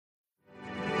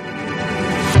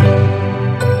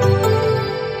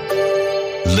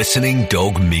Listening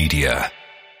Dog Media.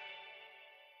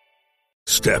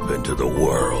 Step into the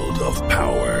world of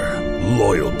power,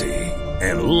 loyalty,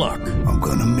 and luck. I'm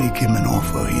gonna make him an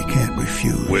offer he can't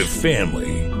refuse. With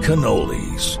family,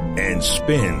 cannolis, and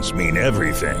spins mean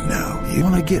everything. Now, you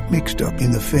wanna get mixed up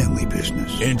in the family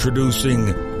business. Introducing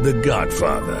The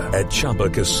Godfather at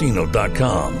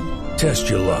ChumbaCasino.com. Test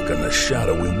your luck in the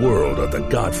shadowy world of The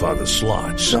Godfather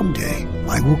slot. Someday,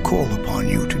 I will call upon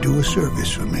you to do a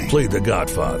service for me. Play The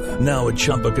Godfather, now at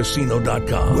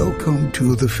ChumbaCasino.com. Welcome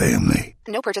to the family.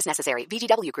 No purchase necessary.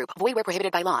 VGW Group. Void where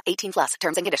prohibited by law. 18 plus.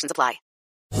 Terms and conditions apply.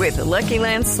 With the Lucky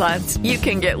Land Slots, you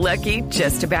can get lucky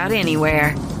just about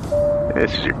anywhere.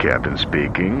 This is your captain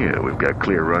speaking. We've got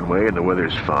clear runway and the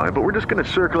weather's fine, but we're just going to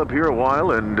circle up here a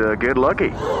while and get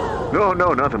lucky. No,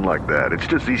 nothing like that. It's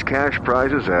just these cash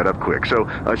prizes add up quick. So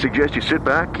I suggest you sit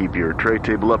back, keep your tray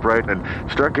table upright, and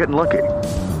start getting lucky.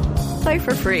 Play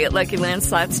for free at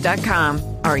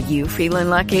LuckyLandSlots.com. Are you feeling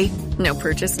lucky? No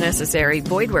purchase necessary.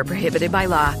 Void where prohibited by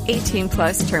law. 18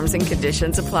 plus terms and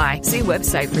conditions apply. See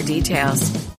website for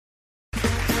details.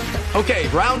 Okay,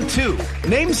 round two.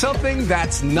 Name something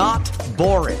that's not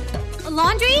boring. A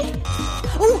laundry?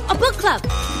 Ooh, a book club.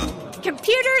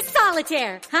 Computer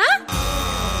solitaire, huh?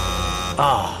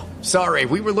 Ah, sorry,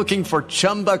 we were looking for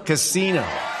Chumba Casino.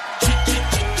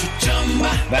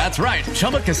 That's right,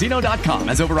 ChumbaCasino.com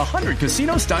has over 100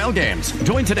 casino-style games.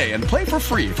 Join today and play for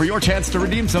free for your chance to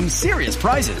redeem some serious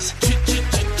prizes.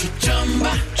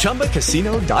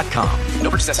 ChumbaCasino.com. No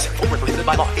purchase necessary. Void where prohibited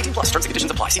by law. 18 plus terms and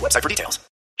conditions apply. See website for details.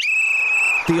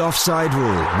 The Offside Rule,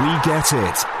 we get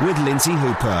it, with Lindsay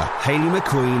Hooper, Hayley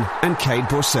McQueen and Kate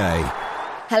Borsay.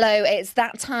 Hello, it's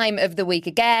that time of the week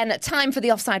again. Time for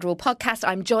the Offside Rule podcast.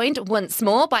 I'm joined once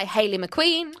more by Hayley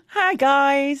McQueen. Hi,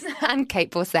 guys. And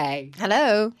Kate Borsay.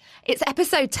 Hello. It's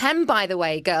episode 10, by the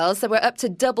way, girls, so we're up to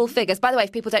double figures. By the way,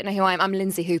 if people don't know who I am, I'm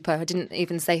Lindsay Hooper. I didn't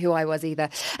even say who I was either.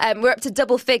 We're up to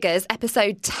double figures,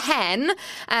 episode 10.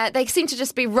 They seem to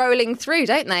just be rolling through,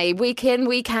 don't they? Week in,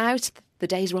 week out, the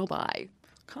days roll by.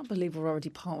 Can't believe we're already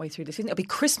partway through this. It'll be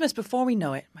Christmas before we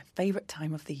know it. My favourite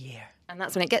time of the year. And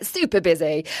that's when it gets super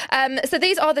busy. So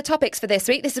these are the topics for this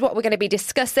week. This is what we're going to be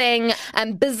discussing.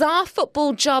 Bizarre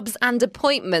football jobs and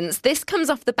appointments. This comes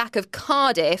off the back of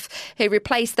Cardiff, who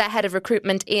replaced their head of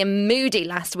recruitment, Ian Moody,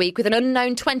 last week with an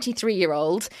unknown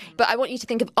 23-year-old. But I want you to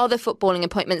think of other footballing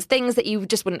appointments, things that you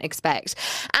just wouldn't expect.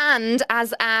 And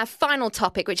as our final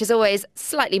topic, which is always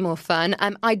slightly more fun,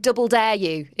 I double dare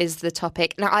you is the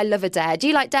topic. Now, I love a dare. Do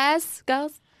you like dares,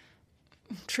 girls?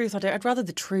 Truth, I don't. I'd rather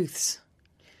the truths.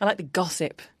 I like the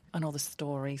gossip and all the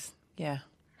stories. Yeah.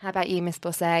 How about you, Miss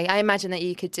Borsay? I imagine that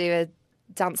you could do a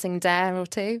dancing dare or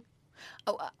two.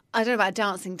 Oh, I don't know about a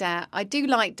dancing dare. I do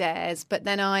like dares, but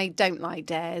then I don't like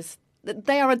dares.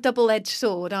 They are a double-edged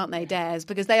sword, aren't they, dares?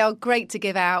 Because they are great to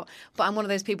give out, but I'm one of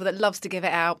those people that loves to give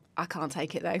it out. I can't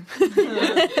take it, though.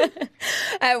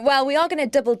 Well, we are going to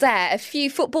double dare a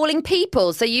few footballing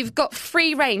people. So you've got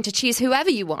free reign to choose whoever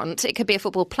you want. It could be a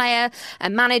football player, a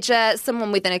manager,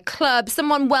 someone within a club,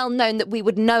 someone well-known that we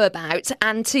would know about,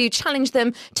 and to challenge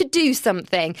them to do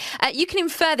something. You can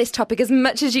infer this topic as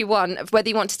much as you want, whether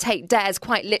you want to take dares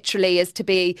quite literally as to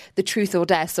be the truth or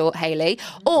dare sort, Hayley,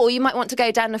 or you might want to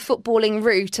go down a footballing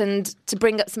route and to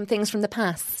bring up some things from the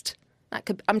past.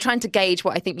 I'm trying to gauge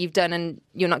what I think you've done, and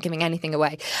you're not giving anything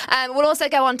away. We'll also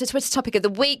go on to Twitter topic of the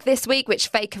week this week, which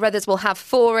Faye Carruthers will have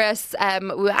for us. We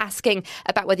were asking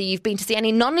about whether you've been to see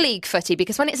any non-league footy,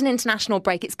 because when it's an international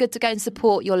break, it's good to go and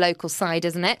support your local side,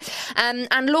 isn't it?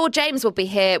 And Laura James will be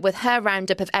here with her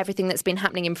roundup of everything that's been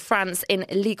happening in France in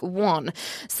Ligue 1.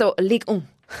 So, Ligue 1.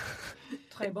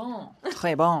 Très bon.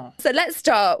 Très bon. So let's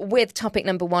start with topic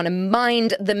number one, and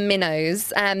mind the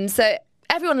minnows. So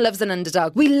everyone loves an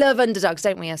underdog. We love underdogs,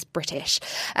 don't we, as British?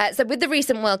 So with the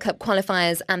recent World Cup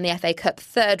qualifiers and the FA Cup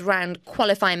third round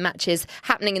qualifying matches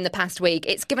happening in the past week,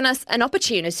 it's given us an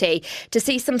opportunity to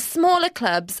see some smaller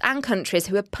clubs and countries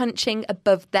who are punching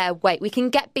above their weight. We can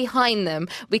get behind them.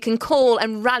 We can call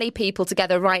and rally people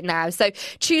together right now. So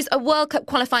choose a World Cup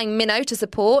qualifying minnow to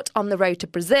support on the road to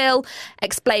Brazil.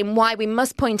 Explain why. We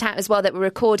must point out as well that we're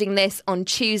recording this on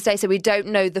Tuesday, so we don't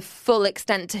know the full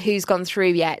extent to who's gone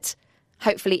through yet.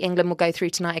 Hopefully England will go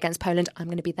through tonight against Poland. I'm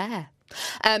going to be there.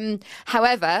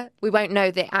 However, we won't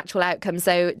know the actual outcome,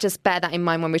 so just bear that in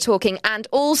mind when we're talking. And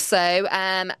also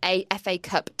a FA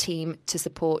Cup team to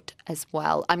support as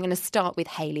well. I'm going to start with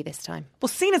Hayley this time. Well,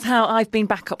 seeing as how I've been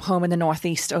back up home in the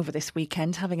northeast over this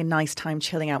weekend, having a nice time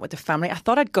chilling out with the family, I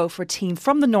thought I'd go for a team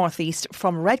from the northeast,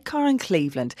 from Redcar and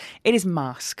Cleveland. It is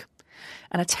Mask.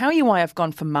 And I tell you why I've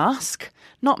gone for mask.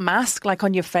 Not mask like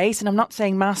on your face. And I'm not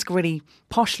saying mask really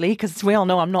poshly, because we all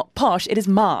know I'm not posh. It is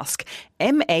mask.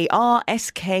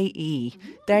 M-A-R-S-K-E.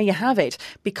 There you have it.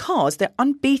 Because they're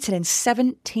unbeaten in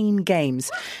 17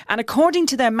 games. And according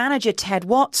to their manager, Ted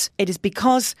Watts, it is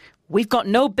because we've got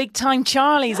no big-time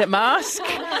Charlies at Mask.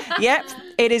 Yep,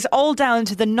 it is all down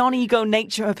to the non-ego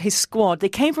nature of his squad. They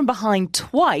came from behind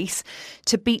twice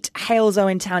to beat Halesoe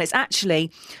in town. It's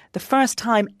actually the first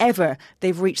time ever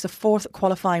they've reached the fourth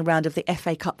qualifying round of the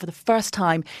FA Cup for the first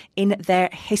time in their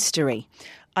history.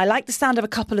 I like the sound of a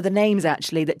couple of the names,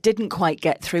 actually, that didn't quite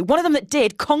get through. One of them that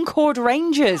did, Concord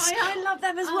Rangers. I love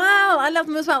them as well. I love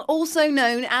them as well. Also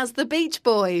known as the Beach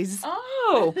Boys.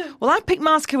 Oh, well, I picked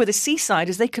Mask with a seaside,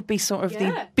 as they could be sort of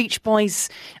the Beach Boys'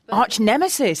 arch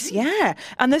nemesis. Yeah.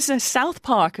 And there's a South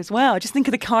Park as well. I just think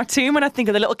of the cartoon when I think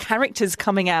of the little characters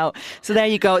coming out. So there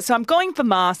you go. So I'm going for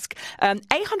Mask.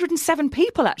 807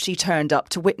 people actually turned up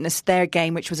to witness their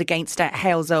game, which was against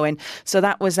Halesoe. So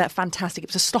that was fantastic. It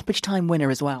was a stoppage time winner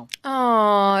as well.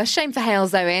 Oh, a shame for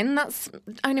Halesoe. That's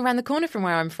only around the corner from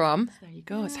where I'm from. There you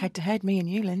go. It's head to head, me and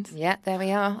you, Linz. Yeah, there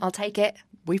we are. I'll take it.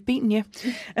 We've beaten you.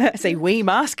 Say we,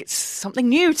 Mask. It's something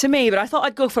new to me, but I thought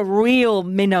I'd go for real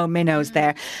minnows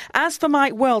there. As for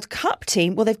my World Cup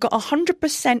team, well, they've got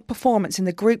 100% performance in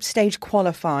the group stage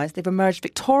qualifiers. They've emerged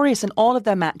victorious in all of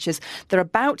their matches. They're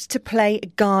about to play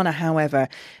Ghana, however.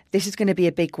 This is going to be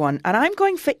a big one. And I'm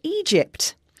going for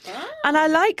Egypt. And I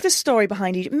like the story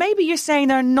behind Egypt. Maybe you're saying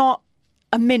they're not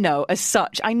a minnow as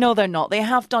such. I know they're not. They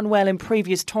have done well in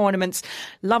previous tournaments,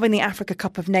 loving the Africa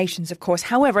Cup of Nations, of course.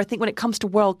 However, I think when it comes to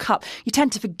World Cup, you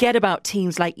tend to forget about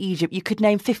teams like Egypt. You could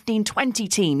name 15, 20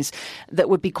 teams that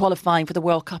would be qualifying for the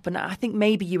World Cup, and I think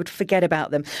maybe you would forget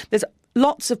about them. There's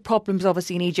lots of problems,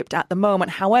 obviously, in Egypt at the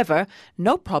moment. However,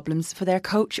 no problems for their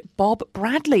coach, Bob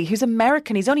Bradley, who's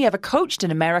American. He's only ever coached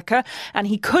in America, and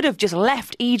he could have just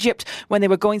left Egypt when they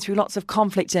were going through lots of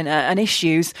conflict and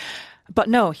issues. But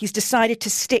no, he's decided to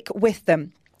stick with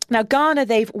them. Now, Ghana,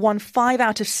 they've won 5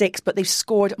 out of 6, but they've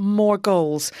scored more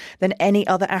goals than any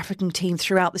other African team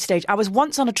throughout the stage. I was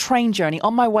once on a train journey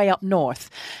on my way up north,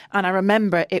 and I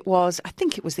remember I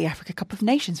think it was the Africa Cup of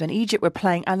Nations when Egypt were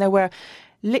playing, and there were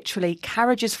literally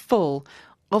carriages full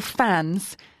of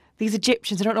fans. These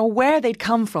Egyptians, I don't know where they'd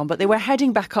come from, but they were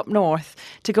heading back up north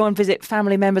to go and visit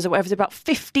family members or whatever. There's about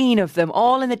 15 of them,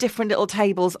 all in the different little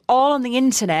tables, all on the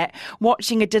internet,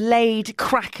 watching a delayed,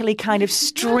 crackly kind of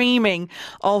streaming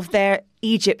of their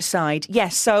Egypt side.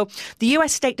 Yes, so the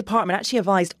US State Department actually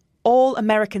advised all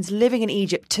Americans living in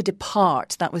Egypt to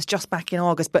depart. That was just back in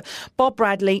August. But Bob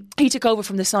Bradley, he took over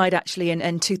from the side actually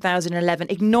in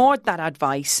 2011, ignored that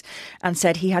advice and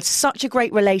said he had such a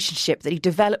great relationship that he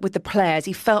developed with the players.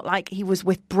 He felt like he was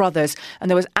with brothers and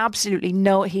there was absolutely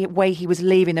no way he was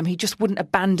leaving them. He just wouldn't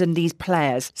abandon these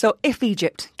players. So if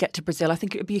Egypt get to Brazil, I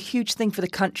think it would be a huge thing for the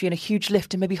country and a huge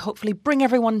lift and maybe hopefully bring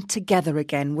everyone together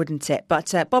again, wouldn't it?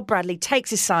 But Bob Bradley takes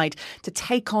his side to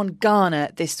take on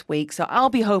Ghana this week. So I'll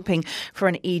be hoping for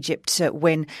an Egypt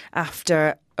win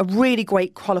after a really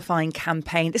great qualifying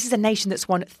campaign. This is a nation that's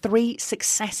won 3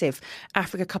 successive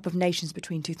Africa Cup of Nations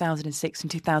between 2006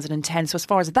 and 2010. So as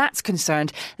far as that's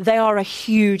concerned, they are a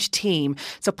huge team.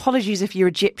 So apologies if you're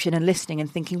Egyptian and listening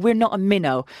and thinking, we're not a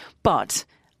minnow, but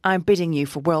I'm bidding you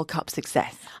for World Cup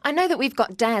success. I know that we've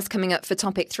got dares coming up for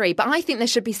topic 3, but I think there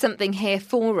should be something here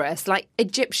for us, like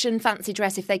Egyptian fancy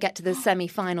dress if they get to the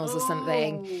semi-finals or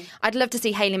something. I'd love to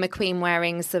see Hayley McQueen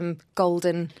wearing some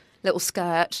golden little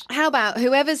skirt. How about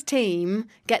whoever's team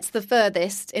gets the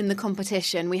furthest in the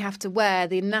competition, we have to wear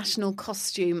the national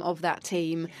costume of that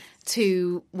team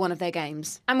to one of their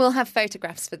games. And we'll have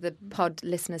photographs for the pod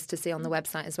listeners to see on the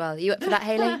website as well. Are you up for that,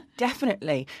 Hayley?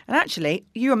 Definitely. And actually,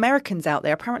 you Americans out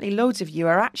there, apparently loads of you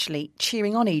are actually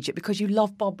cheering on Egypt because you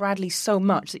love Bob Bradley so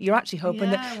much that you're actually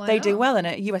hoping that they do well.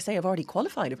 And USA have already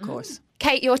qualified, of course.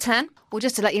 Kate, your turn. Well,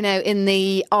 just to let you know, in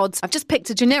the odds, I've just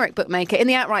picked a generic bookmaker. In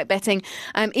the outright betting,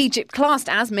 Egypt classed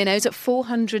as minnows at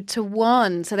 400 to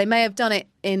 1. So they may have done it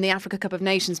in the Africa Cup of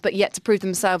Nations, but yet to prove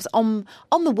themselves on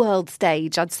the world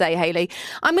stage, I'd say, Hayley.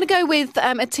 I'm going to go with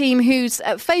a team who's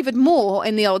favoured more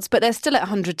in the odds, but they're still at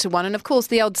 100 to 1. And of course,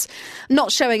 the odds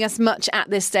not showing us much at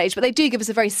this stage, but they do give us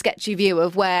a very sketchy view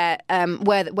of where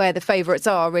the favourites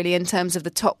are, really, in terms of the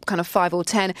top kind of 5 or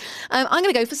 10. I'm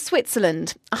going to go for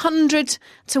Switzerland, 100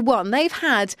 to 1. They've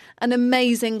had an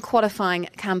amazing qualifying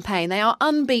campaign. They are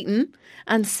unbeaten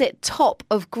and sit top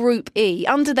of Group E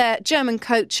under their German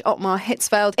coach Ottmar Hitzfeld.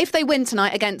 Huddersfield. If they win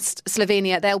tonight against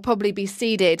Slovenia, they'll probably be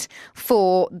seeded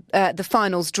for the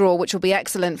finals draw, which will be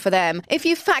excellent for them. If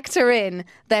you factor in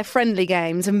their friendly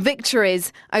games and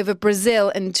victories over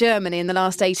Brazil and Germany in the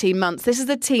last 18 months, this is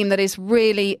a team that is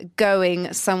really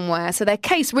going somewhere. So their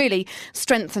case really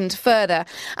strengthened further.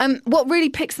 What really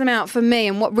picks them out for me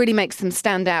and what really makes them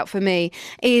stand out for me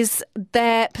is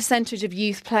their percentage of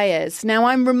youth players. Now,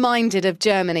 I'm reminded of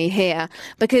Germany here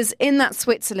because in that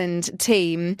Switzerland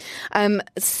team,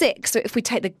 6, so if we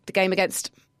take the game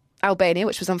against Albania,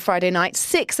 which was on Friday night,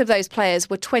 6 of those players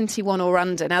were 21 or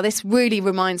under. Now, this really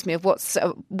reminds me of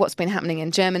what's been happening in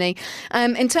Germany.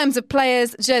 In terms of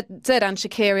players, Xherdan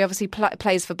Shaqiri obviously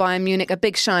plays for Bayern Munich, a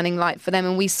big shining light for them,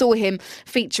 and we saw him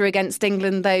feature against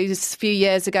England those few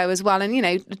years ago as well. And, you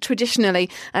know,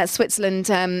 traditionally, Switzerland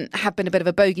have been a bit of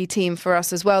a bogey team for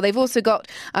us as well. They've also got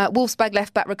Wolfsburg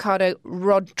left-back Ricardo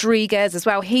Rodriguez as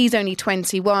well. He's only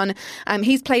 21.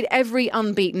 He's played every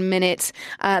unbeaten minute.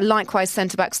 Likewise,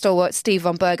 centre-back Steve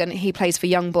von Bergen, he plays for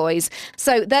Young Boys.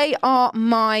 So they are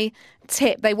my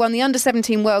tip. They won the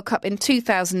Under-17 World Cup in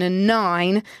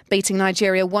 2009, beating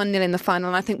Nigeria 1-0 in the final.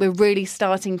 And I think we're really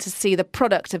starting to see the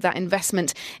product of that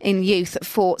investment in youth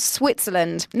for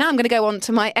Switzerland. Now I'm going to go on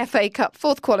to my FA Cup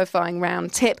 4th qualifying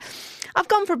round tip. I've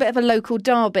gone for a bit of a local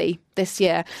derby this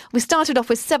year. We started off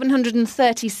with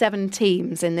 737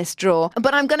 teams in this draw,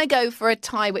 but I'm going to go for a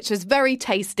tie which is very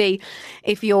tasty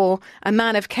if you're a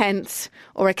man of Kent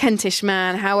or a Kentish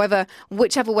man,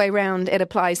 whichever way round it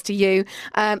applies to you.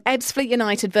 Ebbsfleet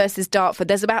United versus Dartford.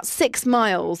 There's about 6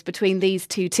 miles between these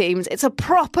two teams. It's a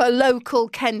proper local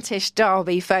Kentish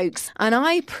derby, folks. And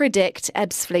I predict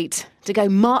Ebbsfleet to go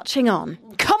marching on.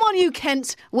 Come on, you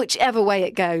Kent, whichever way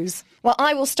it goes. Well,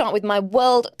 I will start with my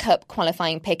World Cup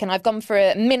qualifying pick, and I've gone for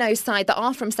a minnow side that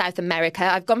are from South America.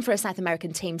 I've gone for a South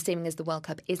American team, seeing as the World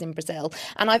Cup is in Brazil.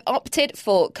 And I've opted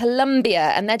for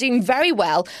Colombia, and they're doing very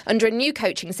well under a new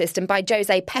coaching system by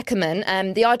Jose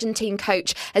Peckerman. The Argentine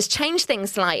coach has changed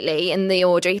things slightly in the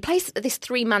order. He plays this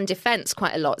 3-man defence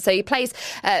quite a lot. So he plays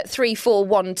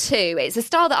 3-4-1-2. It's a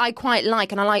style that I quite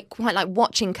like, and I quite like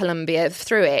watching Colombia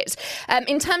through it.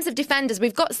 In terms of defenders,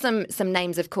 we've got some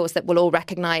names, of course, that we'll all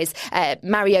recognise.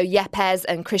 Mario Yepes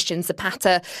and Christian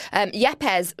Zapata.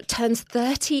 Yepes turns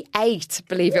 38,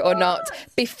 believe it or not,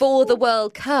 before the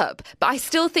World Cup. But I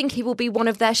still think he will be one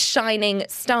of their shining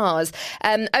stars.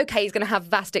 OK, he's going to have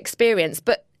vast experience,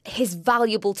 but his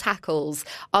valuable tackles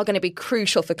are going to be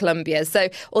crucial for Colombia. So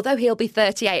although he'll be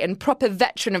 38 and proper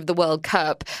veteran of the World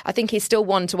Cup, I think he's still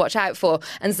one to watch out for.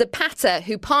 And Zapata,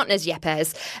 who partners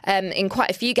Yepes in quite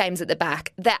a few games at the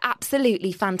back, they're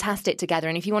absolutely fantastic together.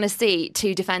 And if you want to see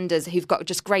two defenders who've got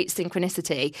just great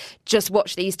synchronicity, just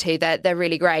watch these two. They're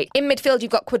really great. In midfield,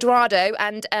 you've got Cuadrado,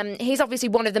 and he's obviously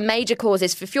one of the major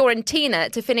causes for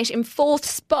Fiorentina to finish in 4th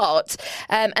spot.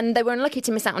 And they were unlucky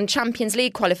to miss out on Champions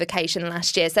League qualification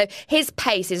last year. So his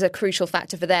pace is a crucial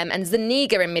factor for them. And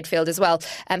Zuniga in midfield as well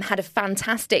had a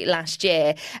fantastic last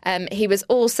year. He was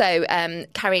also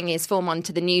carrying his form on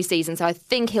to the new season. So I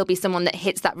think he'll be someone that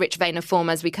hits that rich vein of form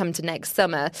as we come to next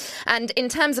summer. And in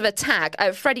terms of attack,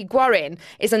 Freddie Guarin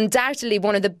is undoubtedly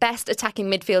one of the best attacking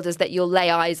midfielders that you'll lay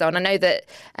eyes on. I know that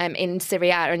in Serie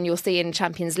A, and you'll see in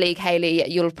Champions League, Hayley,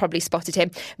 you'll probably spotted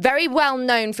him. Very well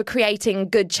known for creating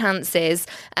good chances.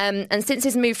 And since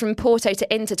his move from Porto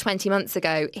to Inter 20 months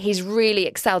ago, he's really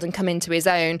excelled and come into his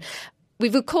own.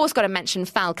 We've, of course, got to mention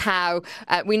Falcao.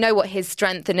 We know what his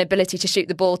strength and ability to shoot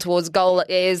the ball towards goal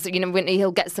is. You know,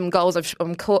 he'll get some goals,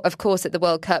 of course, at the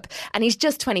World Cup. And he's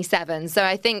just 27. So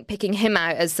I think picking him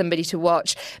out as somebody to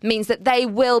watch means that they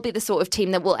will be the sort of team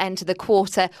that will enter the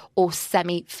quarter or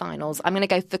semi-finals. I'm going to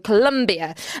go for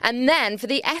Colombia. And then for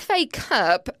the FA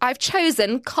Cup, I've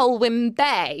chosen Colwyn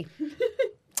Bay.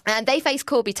 And they face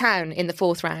Corby Town in the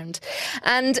 4th round.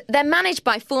 And they're managed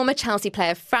by former Chelsea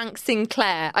player Frank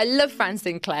Sinclair. I love Frank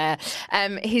Sinclair.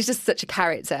 He's just such a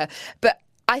character. But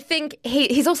I think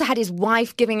he's also had his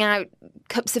wife giving out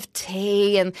cups of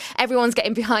tea and everyone's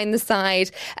getting behind the side.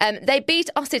 They beat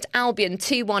Offside Albion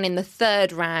 2-1 in the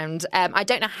 3rd round. I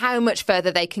don't know how much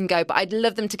further they can go, but I'd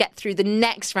love them to get through the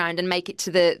next round and make it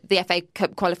to the FA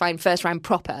Cup qualifying 1st round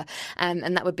proper.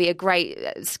 And that would be a great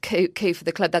coup for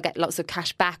the club. They'll get lots of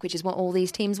cash back, which is what all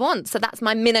these teams want. So that's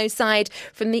my minnow side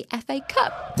from the FA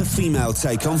Cup. The female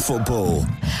take on football.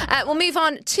 We'll move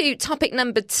on to topic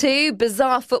number 2,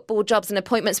 bizarre football jobs and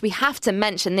appointments. We have to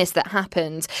mention this that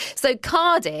happened. So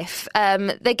Cardiff,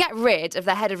 they get rid of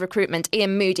their head of recruitment,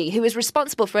 Ian Moody, who is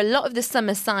responsible for a lot of the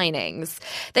summer signings.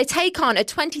 They take on a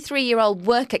 23-year-old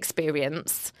work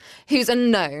experience who's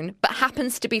unknown, but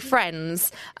happens to be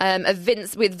friends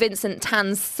with Vincent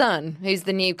Tan's son, who's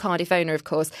the new Cardiff owner, of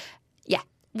course. Yeah.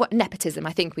 what nepotism,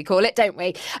 I think we call it, don't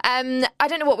we? I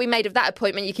don't know what we made of that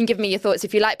appointment. You can give me your thoughts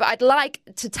if you like, but I'd like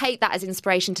to take that as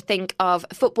inspiration to think of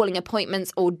footballing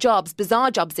appointments or jobs,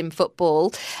 bizarre jobs in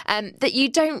football, that you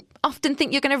don't often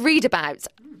think you're going to read about.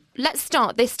 Let's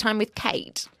start this time with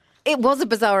Kate. It was a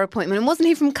bizarre appointment, and wasn't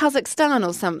he from Kazakhstan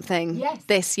or something? Yes.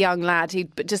 This young lad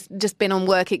who'd just been on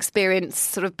work experience,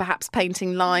 sort of perhaps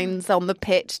painting lines on the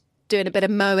pitch, doing a bit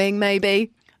of mowing maybe.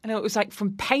 I know, it was like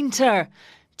from painter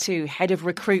to head of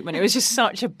recruitment. It was just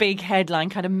such a big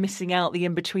headline, kind of missing out the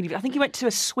in-between. I think he went to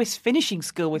a Swiss finishing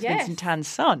school with Vincent Tan's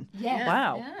son. Yeah.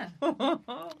 Wow. Yeah.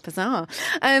 Bizarre.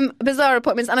 Bizarre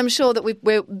appointments, and I'm sure that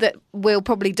we'll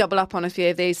probably double up on a few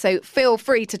of these, so feel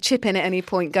free to chip in at any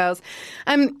point, girls.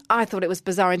 I thought it was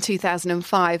bizarre in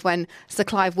 2005 when Sir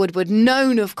Clive Woodward,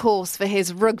 known, of course, for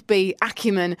his rugby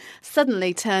acumen,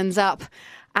 suddenly turns up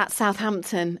at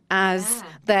Southampton as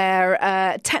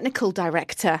their technical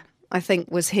director, I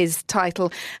think was his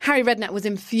title. Harry Redknapp was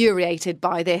infuriated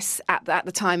by this at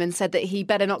the time and said that he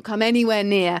better not come anywhere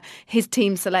near his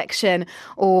team selection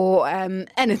or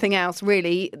anything else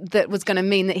really that was going to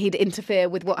mean that he'd interfere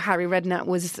with what Harry Redknapp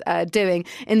was doing.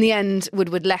 In the end,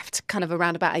 Woodward left kind of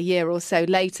around about a year or so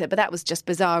later, but that was just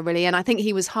bizarre really. And I think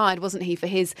he was hired, wasn't he, for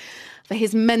his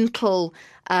mental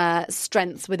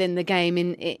strengths within the game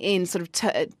in sort of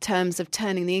terms of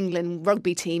turning the England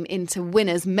rugby team into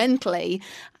winners mentally,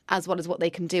 as well as what they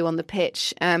can do on the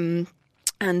pitch.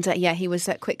 He was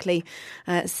quickly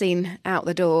seen out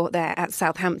the door there at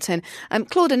Southampton.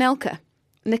 Claude Anelka,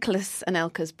 Nicholas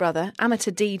Anelka's brother,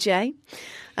 amateur DJ.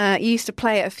 He used to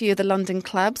play at a few of the London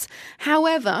clubs.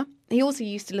 However, he also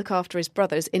used to look after his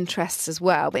brother's interests as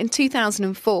well. But in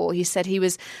 2004, he said he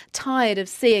was tired of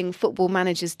seeing football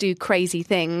managers do crazy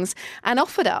things and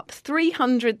offered up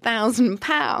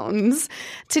 £300,000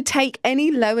 to take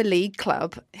any lower league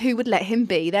club who would let him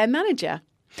be their manager.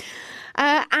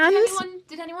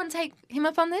 Did anyone take him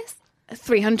up on this?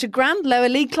 300 grand lower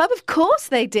league club, of course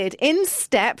they did. In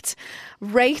stepped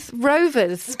Wraith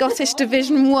Rovers, Scottish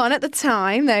Division 1 at the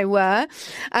time they were.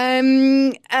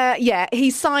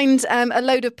 He signed a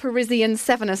load of Parisian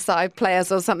seven-a-side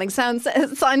players or something.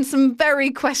 Signed some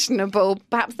very questionable,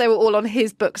 perhaps they were all on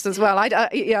his books as well. I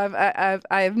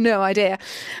have no idea.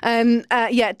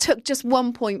 Took just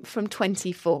 1 point from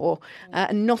 24.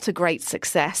 Not a great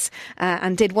success,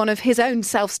 and did one of his own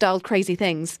self-styled crazy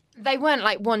things. They weren't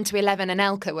like 1 to 11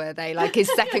 Anelka, were they? Like his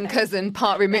second cousin,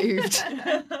 part removed.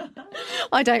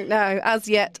 I don't know, as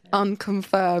yet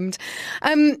unconfirmed.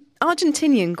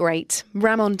 Argentinian great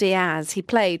Ramon Diaz, he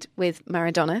played with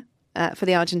Maradona for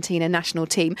the Argentina national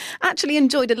team, actually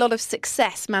enjoyed a lot of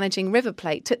success managing River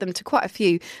Plate, took them to quite a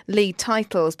few league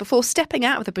titles before stepping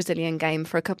out of the Brazilian game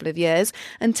for a couple of years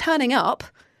and turning up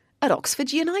at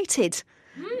Oxford United.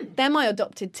 They're my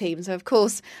adopted team, so of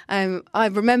course I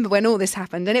remember when all this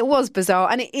happened, and it was bizarre,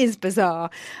 and it is bizarre.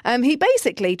 He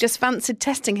basically just fancied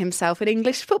testing himself in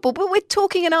English football, but we're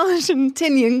talking an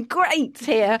Argentinian great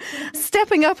here,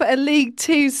 stepping up at a League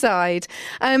Two side.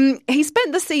 He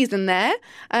spent the season there,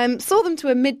 saw them to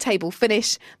a mid-table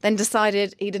finish, then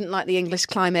decided he didn't like the English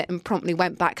climate and promptly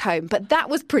went back home. But that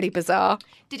was pretty bizarre.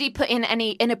 Did he put in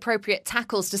any inappropriate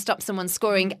tackles to stop someone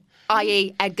scoring,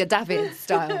 i.e. Edgar Davids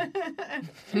style?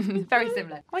 Very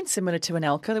similar. Quite similar to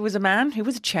Anelka. There was a man who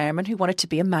was a chairman who wanted to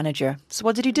be a manager. So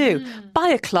what did he do? Buy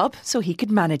a club so he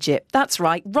could manage it. That's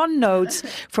right. Run nodes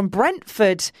from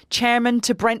Brentford chairman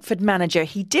to Brentford manager.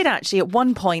 He did actually at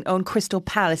one point own Crystal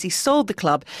Palace. He sold the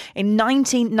club in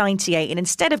 1998. And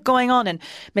instead of going on and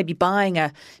maybe buying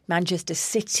a Manchester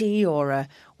City or a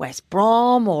West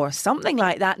Brom or something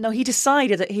like that, no, he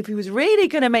decided that if he was really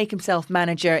going to make himself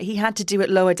manager, he had to do it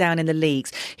lower down in the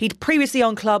leagues. He'd previously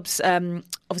owned clubs,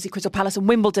 obviously Crystal Palace and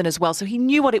Wimbledon as well, so he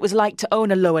knew what it was like to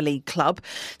own a lower league club.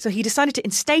 So he decided to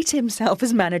instate himself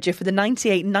as manager for the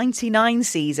 98-99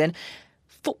 season.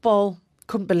 Football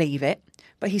couldn't believe it.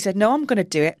 But he said, no, I'm going to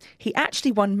do it. He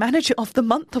actually won Manager of the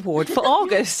Month award for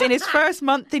August in his first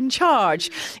month in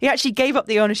charge. He actually gave up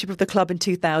the ownership of the club in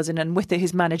 2000 and with it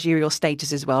his managerial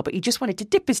status as well. But he just wanted to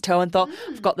dip his toe and thought,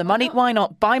 I've got the money, why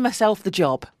not buy myself the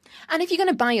job? And if you're going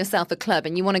to buy yourself a club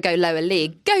and you want to go lower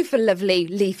league, go for lovely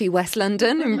leafy West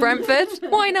London and Brentford.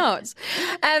 Why not?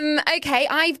 OK,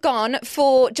 I've gone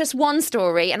for just one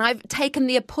story and I've taken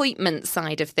the appointment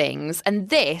side of things. And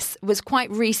this was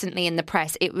quite recently in the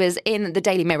press. It was in the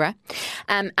Daily Mirror.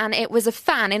 And it was a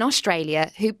fan in Australia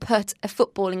who put a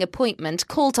footballing appointment,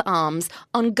 call to arms,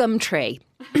 on Gumtree.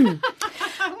 It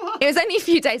was only a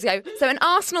few days ago. So an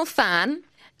Arsenal fan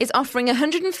is offering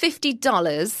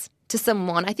 $150 to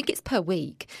someone, I think it's per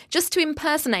week, just to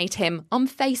impersonate him on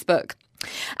Facebook.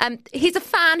 He's a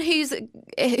fan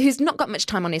who's not got much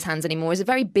time on his hands anymore. He's a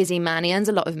very busy man. He earns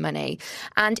a lot of money.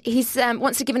 And he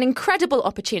wants to give an incredible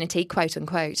opportunity, quote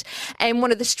unquote, in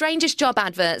one of the strangest job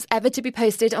adverts ever to be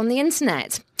posted on the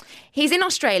internet. He's in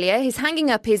Australia, he's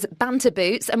hanging up his banter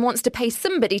boots and wants to pay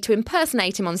somebody to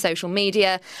impersonate him on social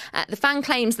media. The fan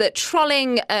claims that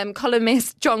trolling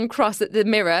columnist John Cross at the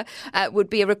Mirror would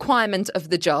be a requirement of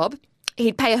the job.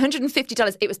 He'd pay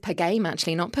 $150, it was per game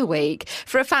actually, not per week,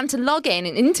 for a fan to log in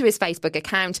and into his Facebook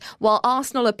account while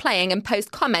Arsenal are playing and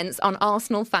post comments on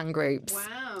Arsenal fan groups.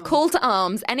 Wow. Call to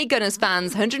arms, any Gunners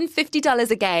fans,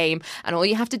 $150 a game, and all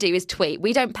you have to do is tweet.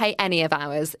 We don't pay any of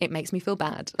ours. It makes me feel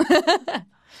bad.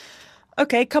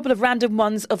 Okay, a couple of random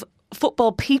ones of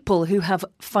football people who have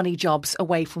funny jobs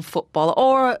away from football,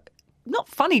 or not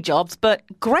funny jobs, but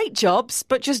great jobs,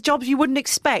 but just jobs you wouldn't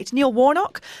expect. Neil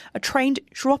Warnock, a trained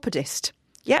chiropodist.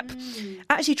 Yep.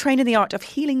 Actually trained in the art of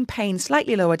healing pain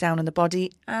slightly lower down in the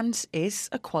body and is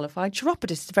a qualified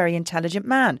chiropodist. A very intelligent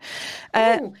man.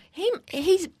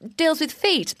 He deals with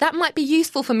feet. That might be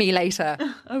useful for me later.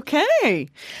 Okay.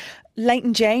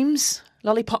 Leighton James,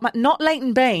 lollipop man. Not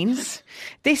Leighton Baines.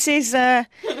 This is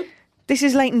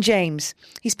Leighton James.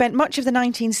 He spent much of the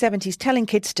 1970s telling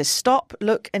kids to stop,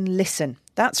 look and listen.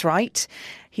 That's right.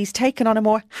 He's taken on a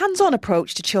more hands-on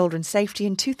approach to children's safety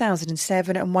in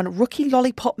 2007 and won Rookie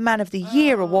Lollipop Man of the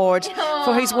Year award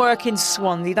for his work in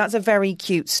Swansea. That's a very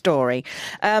cute story.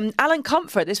 Alan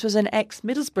Comfort, this was an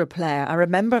ex-Middlesbrough player. I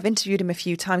remember I've interviewed him a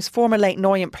few times, former Leyton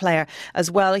Orient player as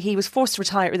well. He was forced to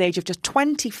retire at the age of just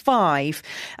 25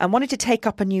 and wanted to take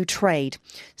up a new trade.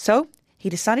 So he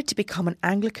decided to become an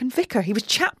Anglican vicar. He was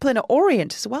chaplain at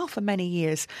Orient as well for many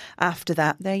years after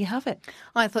that. There you have it.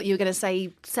 I thought you were going to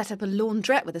say set up a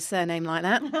laundrette with a surname like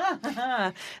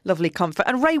that. Lovely Comfort.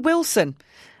 And Ray Wilson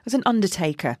was an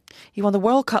undertaker. He won the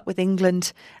World Cup with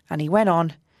England and he went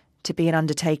on to be an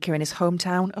undertaker in his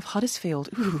hometown of Huddersfield.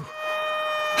 Ooh.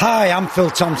 Hi, I'm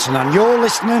Phil Thompson and you're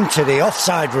listening to the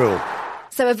Offside Rule.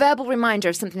 So a verbal reminder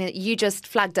of something that you just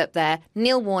flagged up there.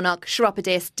 Neil Warnock,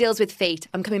 chiropodist, deals with feet.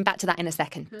 I'm coming back to that in a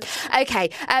second.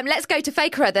 OK, let's go to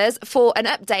Faker Others for an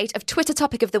update of Twitter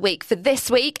Topic of the Week for this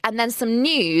week and then some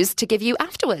news to give you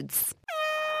afterwards.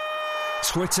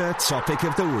 Twitter Topic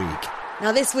of the Week.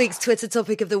 Now, this week's Twitter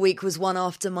Topic of the Week was one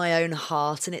after my own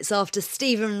heart, and it's after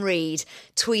Stephen Reed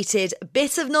tweeted,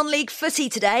 "Bit of non-league footy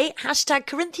today,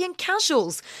 #Corinthian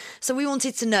casuals." So we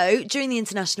wanted to know, during the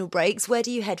international breaks, where do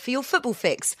you head for your football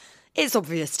fix? It's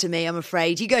obvious to me, I'm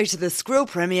afraid. You go to the Skrill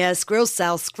Premier, Skrill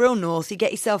South, Skrill North, you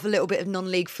get yourself a little bit of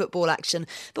non-league football action.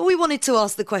 But we wanted to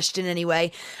ask the question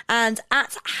anyway. And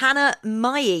at Hannah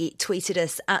Mai tweeted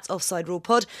us at Offside Rule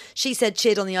Pod. She said,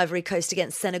 cheered on the Ivory Coast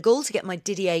against Senegal to get my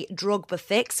Didier Drogba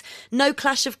fix. No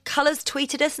Clash of Colours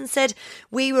tweeted us and said,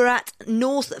 we were at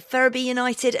North Ferriby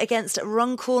United against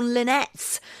Runcorn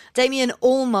Linettes. Damien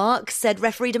Allmark said,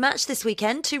 refereed a match this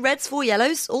weekend, 2 reds, 4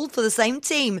 yellows, all for the same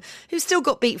team, who still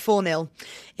got beat 4-0.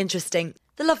 Interesting.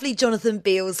 The lovely Jonathan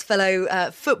Beals,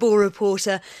 fellow football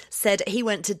reporter, said he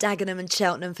went to Dagenham and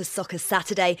Cheltenham for Soccer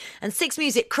Saturday. And Six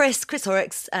Music Chris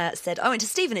Horrocks said, I went to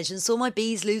Stevenage and saw my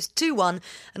Bees lose 2-1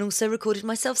 and also recorded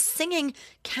myself singing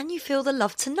Can You Feel the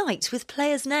Love Tonight with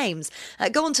players' names.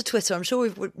 Go on to Twitter. I'm sure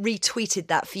we've retweeted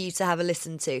that for you to have a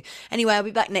listen to. Anyway, I'll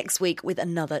be back next week with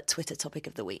another Twitter Topic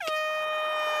of the Week.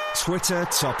 Twitter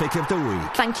Topic of the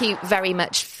Week. Thank you very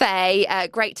much, Faye.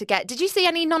 Great to get. Did you see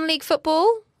any non-league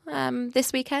football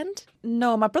this weekend?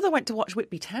 No, my brother went to watch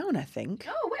Whitby Town, I think.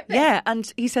 Oh, Whitby. Yeah, and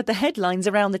he said the headlines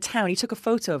around the town, he took a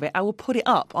photo of it. I will put it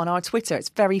up on our Twitter. It's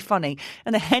very funny.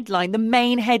 And the headline, the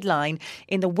main headline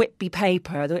in the Whitby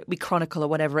paper, the Whitby Chronicle or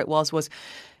whatever it was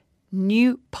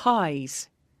new pies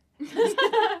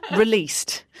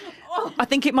released. I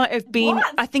think it might have been,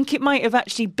 what? I think it might have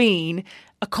actually been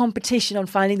a competition on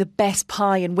finding the best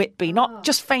pie in Whitby, not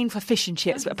just famed for fish and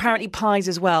chips, but apparently pies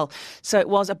as well. So it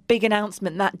was a big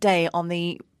announcement that day on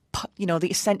the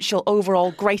essential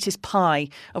overall greatest pie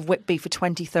of Whitby for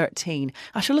 2013.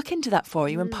 I shall look into that for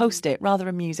you and post it. Rather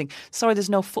amusing. Sorry there's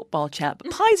no football chat, but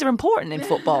pies are important in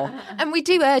football. And we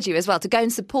do urge you as well to go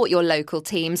and support your local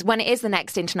teams. When it is the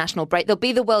next international break, there'll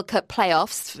be the World Cup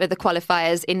playoffs for the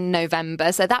qualifiers in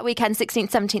November. So that weekend,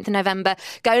 16th, 17th of November,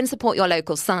 go and support your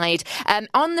local side.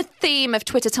 On the theme of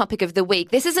Twitter Topic of the Week,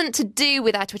 this isn't to do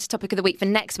with our Twitter Topic of the Week for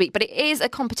next week, but it is a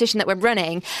competition that we're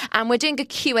running, and we're doing a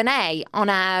Q&A on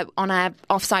our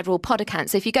Offside Rule Pod account.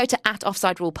 So if you go to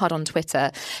 @Offside Rule Pod on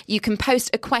Twitter, you can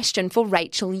post a question for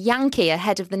Rachel Yankee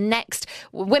ahead of the next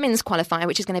women's qualifier,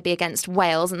 which is going to be against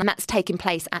Wales, and that's taking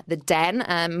place at the Den,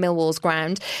 Millwall's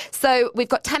ground. So we've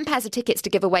got 10 pairs of tickets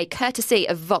to give away, courtesy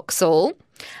of Vauxhall.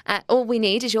 All we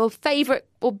need is your favourite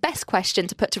or best question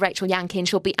to put to Rachel Yankee, and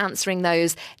she'll be answering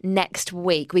those next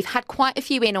week. We've had quite a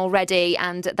few in already,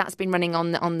 and that's been running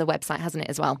on the website, hasn't it,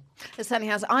 as well? It certainly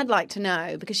has. I'd like to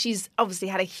know, because she's obviously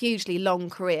had a hugely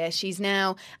long career. She's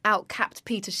now out-capped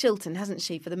Peter Shilton, hasn't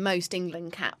she, for the most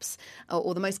England caps,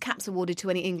 or the most caps awarded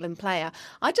to any England player.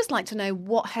 I'd just like to know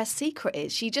what her secret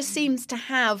is. She just seems to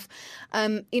have,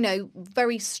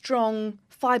 very strong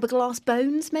fiberglass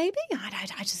bones, maybe?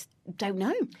 I just don't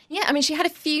know. Yeah, I mean, she had a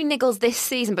few niggles this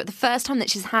season, but the first time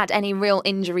that she's had any real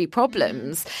injury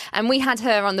problems. And we had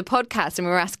her on the podcast and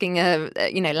we were asking her,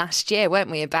 last year,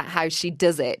 weren't we, about how she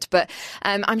does it. But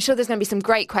I'm sure there's going to be some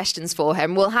great questions for her.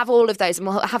 And we'll have all of those, and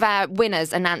we'll have our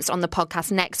winners announced on the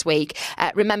podcast next week.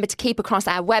 Remember to keep across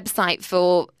our website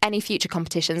for any future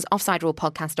competitions,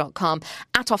 offsiderulepodcast.com,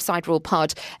 at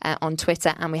offsiderulpod on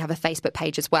Twitter, and we have a Facebook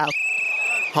page as well.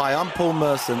 Hi, I'm Paul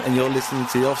Merson, and you're listening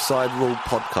to the Offside Rule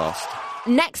podcast.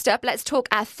 Next up, let's talk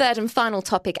our third and final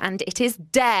topic, and it is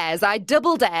dares. I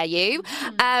double dare you.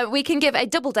 We can give a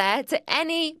double dare to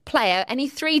any player, any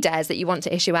 3 dares that you want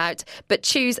to issue out, but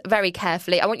choose very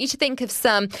carefully. I want you to think of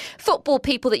some football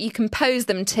people that you can pose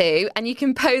them to, and you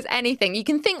can pose anything. You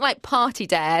can think like party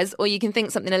dares, or you can think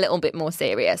something a little bit more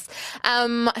serious.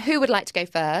 Who would like to go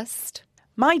first?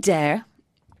 My dare,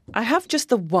 I have just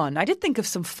the one. I did think of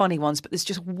some funny ones, but there's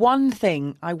just one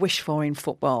thing I wish for in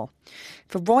football.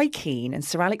 For Roy Keane and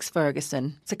Sir Alex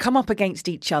Ferguson to come up against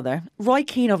each other. Roy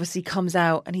Keane obviously comes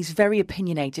out and he's very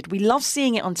opinionated. We love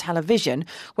seeing it on television,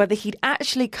 whether he'd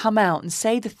actually come out and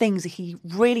say the things that he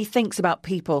really thinks about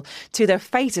people to their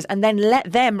faces and then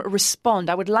let them respond.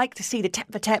 I would like to see the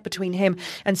tete-a-tete between him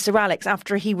and Sir Alex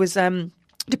after he was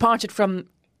departed from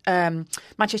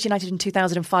Manchester United in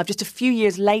 2005. Just a few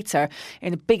years later,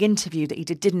 in a big interview that he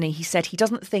did, didn't he? He said he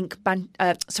doesn't think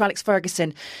Sir Alex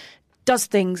Ferguson does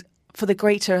things for the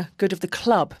greater good of the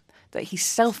club, that he's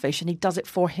selfish and he does it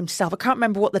for himself. I can't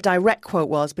remember what the direct quote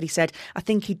was, but he said, I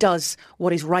think he does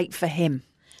what is right for him.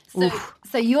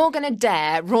 So you're going to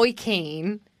dare Roy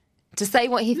Keane to say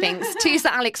what he thinks to Sir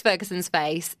Alex Ferguson's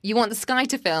face. You want the Sky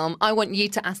to film. I want you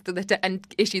to ask and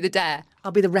issue the dare.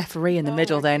 I'll be the referee in the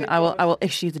middle then. I will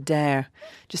issue the dare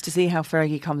just to see how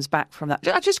Fergie comes back from that.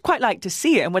 I just quite like to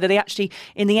see it and whether they actually,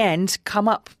 in the end, come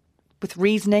up with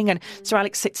reasoning and Sir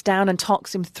Alex sits down and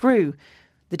talks him through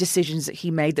the decisions that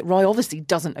he made that Roy obviously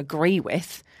doesn't agree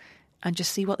with, and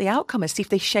just see what the outcome is, see if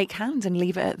they shake hands and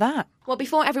leave it at that. Well,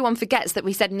 before everyone forgets that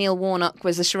we said Neil Warnock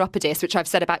was a chiropodist, which I've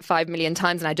said about 5 million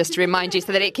times now, just to remind you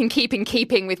so that it can keep in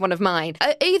keeping with one of mine.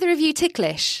 Are either of you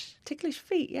ticklish? Ticklish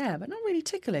feet, yeah, but not really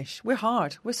ticklish. We're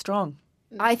hard, we're strong.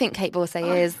 I think Kate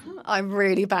Borsay is. I'm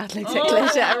really badly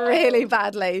ticklish, really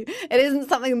badly. It isn't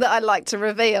something that I like to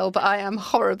reveal, but I am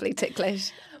horribly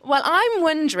ticklish. Well, I'm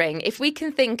wondering if we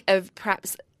can think of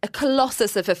perhaps a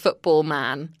colossus of a football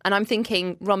man, and I'm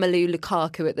thinking Romelu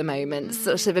Lukaku at the moment,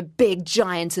 sort of a big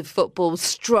giant of football,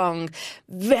 strong,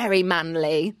 very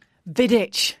manly.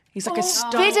 Vidic. He's like a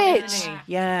star. Vidic.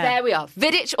 Yeah. There we are.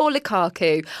 Vidic or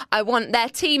Lukaku. I want their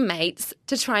teammates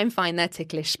to try and find their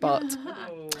ticklish spot.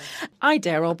 I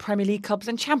dare all Premier League clubs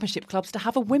and Championship clubs to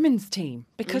have a women's team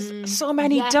because so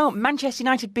many don't. Manchester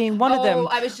United being one of them.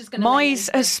 I was just going to Moyes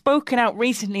has spoken out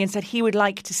recently and said he would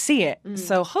like to see it.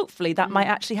 So hopefully that might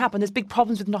actually happen. There's big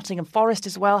problems with Nottingham Forest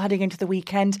as well heading into the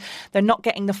weekend. They're not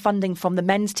getting the funding from the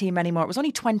men's team anymore. It was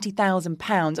only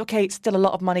 £20,000. OK, it's still a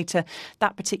lot of money to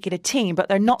that particular team, but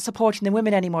they're not supporting the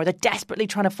women anymore. They're desperately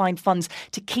trying to find funds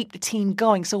to keep the team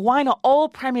going. So why not all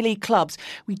Premier League clubs?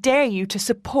 We dare you to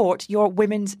support your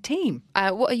women's team.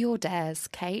 What are your dares,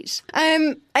 Kate?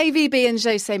 AVB and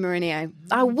Jose Mourinho.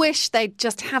 I wish they'd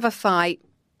just have a fight.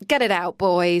 Get it out,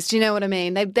 boys. Do you know what I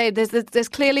mean? There's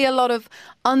clearly a lot of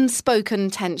unspoken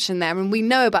tension there, and we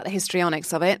know about the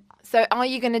histrionics of it. So are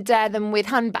you going to dare them with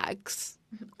handbags?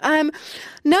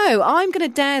 No, I'm going to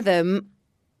dare them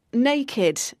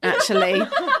naked, actually.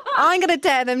 I'm going to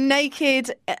dare them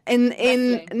naked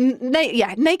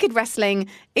naked wrestling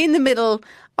in the middle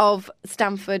of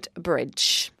Stamford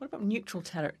Bridge. What about neutral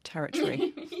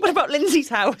territory? What about Lindsay's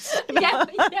house? Yeah,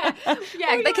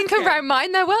 they can come round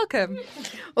mine, they're welcome.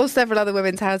 Or several other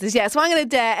women's houses. Yeah, so I'm going to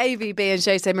dare AVB and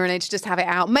Jose Mourinho to just have it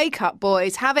out. Make up,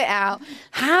 boys, have it out.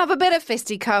 Have a bit of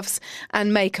fisticuffs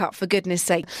and make up, for goodness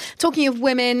sake. Talking of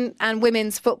women and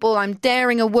women's football, I'm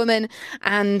daring a woman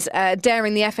and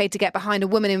daring the FA to get behind a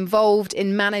woman involved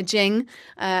in managing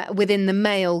within the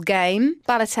male game.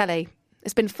 Balotelli.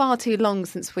 It's been far too long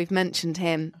since we've mentioned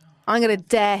him. I'm going to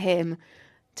dare him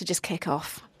to just kick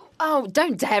off. Oh,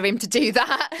 don't dare him to do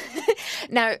that.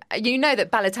 Now, you know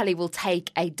that Balotelli will take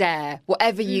a dare,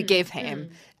 whatever you give him.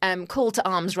 Call to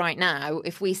arms right now.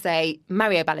 If we say,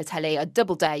 Mario Balotelli, I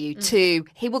double dare you, 2,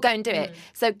 he will go and do it.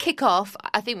 So kick off,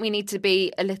 I think we need to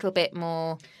be a little bit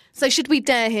more... So should we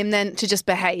dare him then to just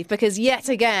behave? Because yet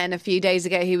again, a few days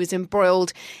ago, he was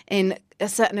embroiled in a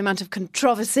certain amount of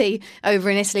controversy over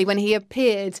in Italy when he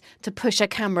appeared to push a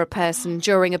camera person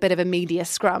during a bit of a media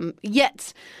scrum.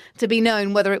 Yet to be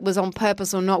known whether it was on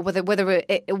purpose or not, whether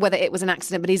it was an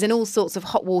accident. But he's in all sorts of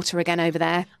hot water again over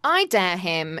there. I dare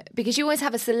him because you always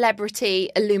have a celebrity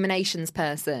illuminations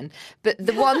person. But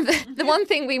the one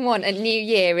thing we want at New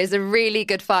Year is a really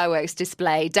good fireworks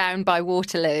display down by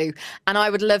Waterloo. And I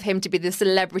would love him to be the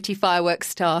celebrity fireworks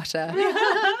starter.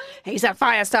 He's a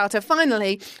fire starter.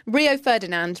 Finally, Rio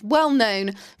Ferdinand, well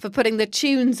known for putting the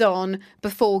tunes on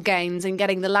before games and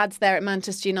getting the lads there at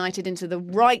Manchester United into the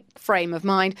right frame of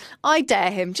mind. I dare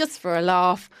him, just for a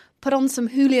laugh, put on some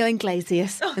Julio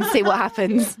Iglesias and see what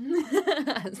happens.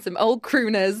 Some old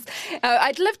crooners.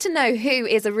 I'd love to know who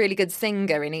is a really good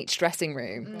singer in each dressing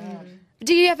room.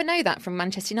 Do you ever know that from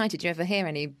Manchester United? Do you ever hear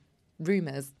any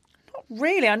rumours?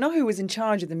 Really, I know who was in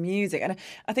charge of the music, and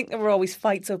I think there were always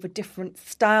fights over different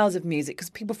styles of music because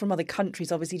people from other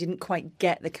countries obviously didn't quite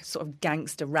get the sort of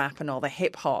gangster rap and all the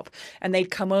hip hop, and they'd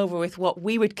come over with what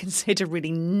we would consider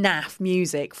really naff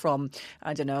music from,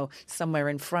 I don't know, somewhere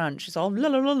in France. It's all la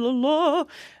la la la la,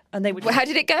 and they would. Well, how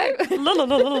did it go? La la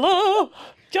la la la,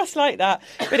 just like that.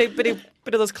 Bit of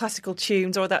those classical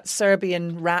tunes or that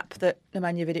Serbian rap that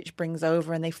Nemanja Vidic brings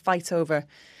over, and they fight over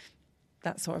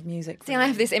that sort of music. See, I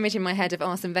have this image in my head of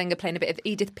Arsene Wenger playing a bit of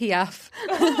Edith Piaf.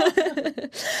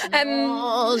 I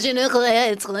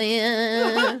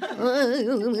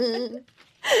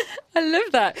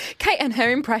love that. Kate and her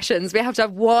impressions. We have to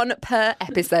have one per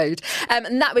episode.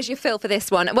 And that was your fill for this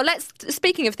one. Well,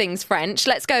 speaking of things French,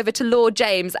 let's go over to Lord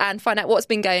James and find out what's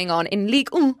been going on in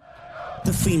Ligue 1.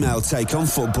 The female take on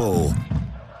football.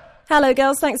 Hello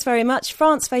girls, thanks very much.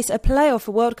 France face a playoff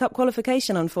for World Cup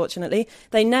qualification, unfortunately.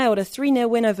 They nailed a 3-0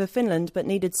 win over Finland, but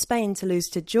needed Spain to lose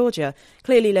to Georgia.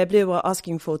 Clearly, Les Bleus were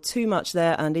asking for too much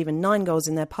there, and even 9 goals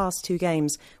in their past 2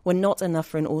 games were not enough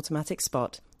for an automatic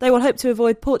spot. They will hope to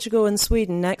avoid Portugal and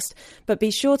Sweden next, but be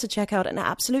sure to check out an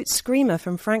absolute screamer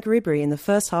from Frank Ribery in the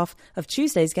first half of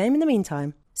Tuesday's game in the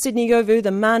meantime. Sydney Govou,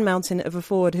 the man-mountain of a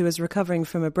forward who is recovering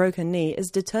from a broken knee, is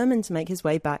determined to make his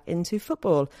way back into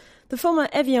football. The former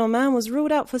Evian man was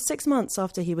ruled out for 6 months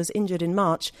after he was injured in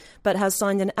March, but has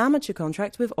signed an amateur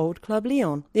contract with old club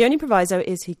Lyon. The only proviso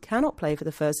is he cannot play for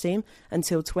the first team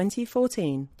until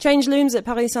 2014. Change looms at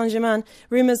Paris Saint-Germain.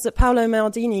 Rumours that Paolo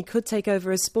Maldini could take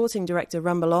over as sporting director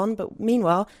rumble on, but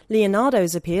meanwhile,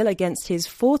 Leonardo's appeal against his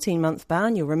 14-month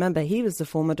ban, you'll remember he was the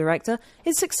former director,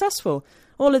 is successful.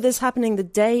 All of this happening the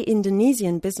day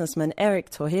Indonesian businessman Erick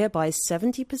Thohir buys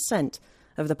 70%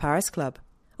 of the Paris club.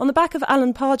 On the back of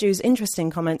Alan Pardew's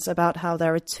interesting comments about how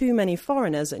there are too many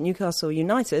foreigners at Newcastle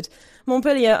United,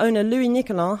 Montpellier owner Louis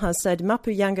Nicolin has said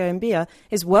Mapu Yango Mbia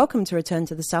is welcome to return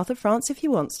to the south of France if he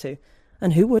wants to.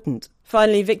 And who wouldn't?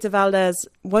 Finally, Victor Valdez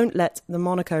won't let the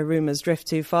Monaco rumours drift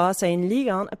too far, saying Ligue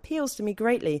 1 appeals to me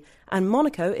greatly, and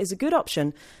Monaco is a good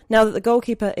option. Now that the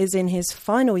goalkeeper is in his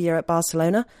final year at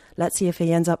Barcelona, let's see if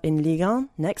he ends up in Ligue 1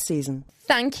 next season.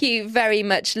 Thank you very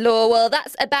much, Law. Well,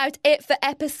 that's about it for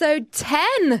episode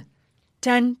 10.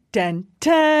 10, 10,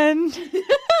 10.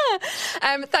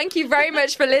 Thank you very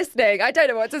much for listening. I don't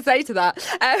know what to say to that.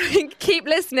 Keep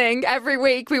listening. Every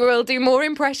week we will do more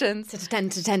impressions.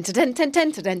 Bye-bye.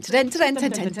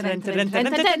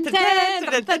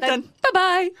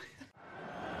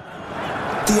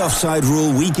 The Offside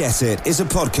Rule We Get It is a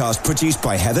podcast produced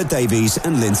by Heather Davies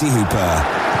and Lindsay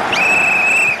Hooper.